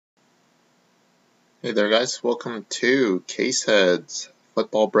Hey there guys, welcome to Casehead's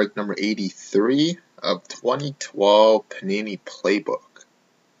football break number 83 of 2012 Panini Playbook.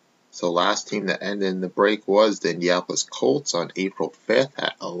 So last team that ended in the break was the Indianapolis Colts on April 5th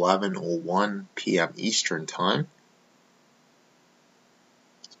at 11:01 p.m. Eastern Time.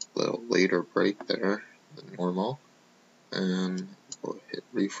 A little later break there than normal. And we'll hit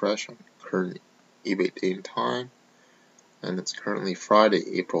refresh on current eBay date and time. And it's currently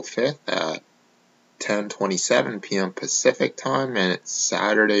Friday, April 5th at 10:27 p.m. Pacific time, and it's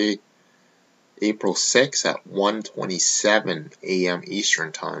Saturday, April 6th at 1:27 a.m.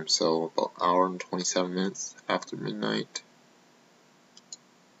 Eastern time, so about an hour and 27 minutes after midnight.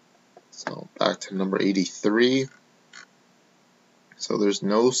 So back to number 83. So there's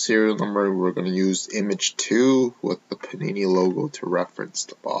no serial number. We're going to use image 2 with the Panini logo to reference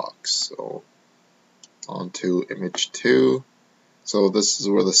the box. So on to image 2. So this is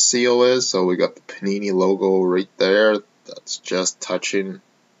where the seal is, so we got the Panini logo right there. That's just touching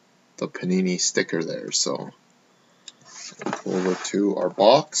the Panini sticker there. So over to our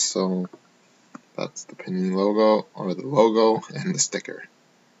box. So that's the Panini logo, or the logo and the sticker.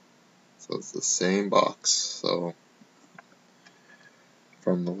 So it's the same box. So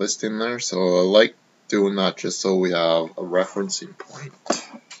from the listing there. So I like doing that just so we have a referencing point,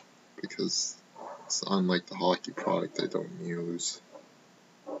 because it's unlike the hockey product, they don't use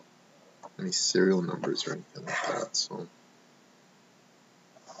any serial numbers or anything like that. So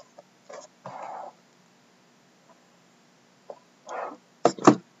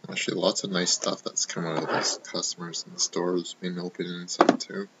actually lots of nice stuff that's come out of this. Customers in the stores been opening some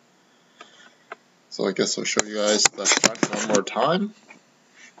too. So I guess I'll show you guys the front one more time.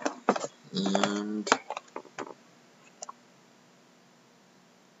 And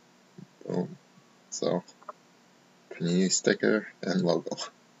boom. So Panini sticker and logo.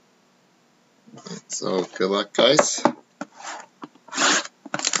 So good luck guys.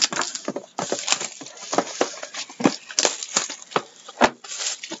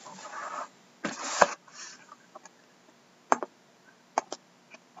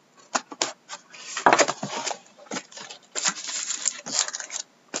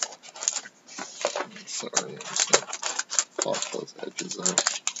 Sorry, I'm just going to pop those edges out.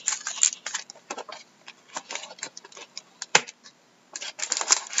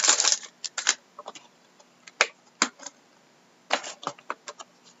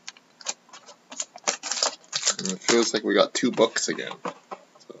 And it feels like we got two books again,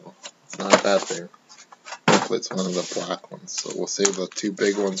 so it's not a bad thing. Hopefully it's one of the black ones, so we'll save the two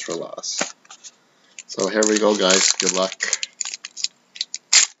big ones for last. So here we go guys, good luck.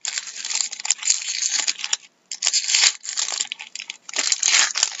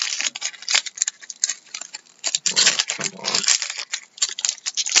 Come on.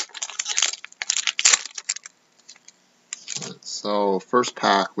 So first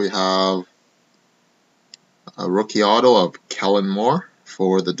pack we have a rookie auto of Kellen Moore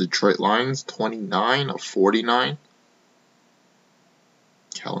for the Detroit Lions, 29/49.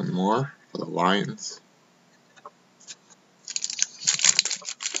 Kellen Moore for the Lions.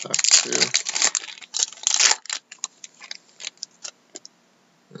 Pack 2.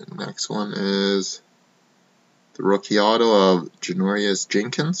 The next one is the rookie auto of Janoris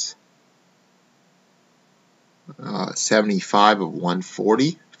Jenkins,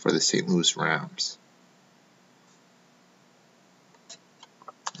 75/140 for the St. Louis Rams.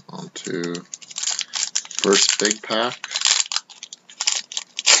 On to first big pack.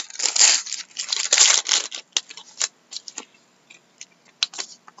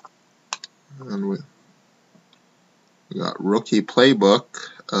 And we got rookie playbook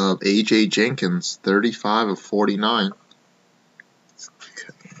of A.J. Jenkins, 35/49. It's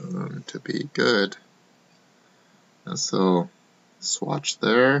going to be good. And so swatch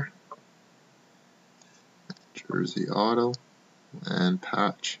there, jersey auto, and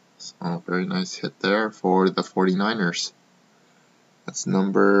patch. So very nice hit there for the 49ers. That's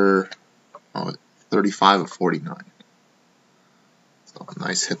number 35/49. So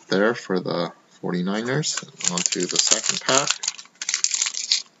nice hit there for the 49ers. On to the second pack.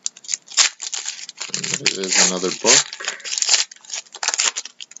 And there is another book.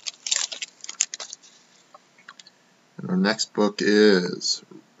 And our next book is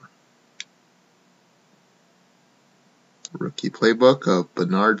rookie playbook of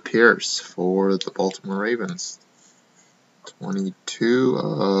Bernard Pierce for the Baltimore Ravens,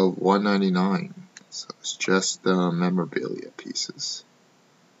 22/199. So it's just the memorabilia pieces.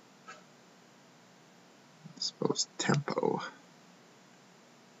 I suppose tempo.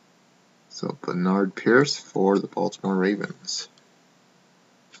 So Bernard Pierce for the Baltimore Ravens.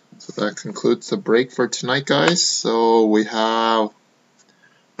 So So that concludes the break for tonight, guys. So we have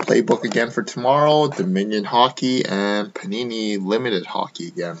Playbook again for tomorrow, Dominion Hockey, and Panini Limited Hockey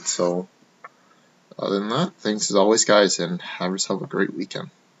again. So other than that, thanks as always, guys, and have yourself a great weekend.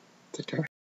 Take care.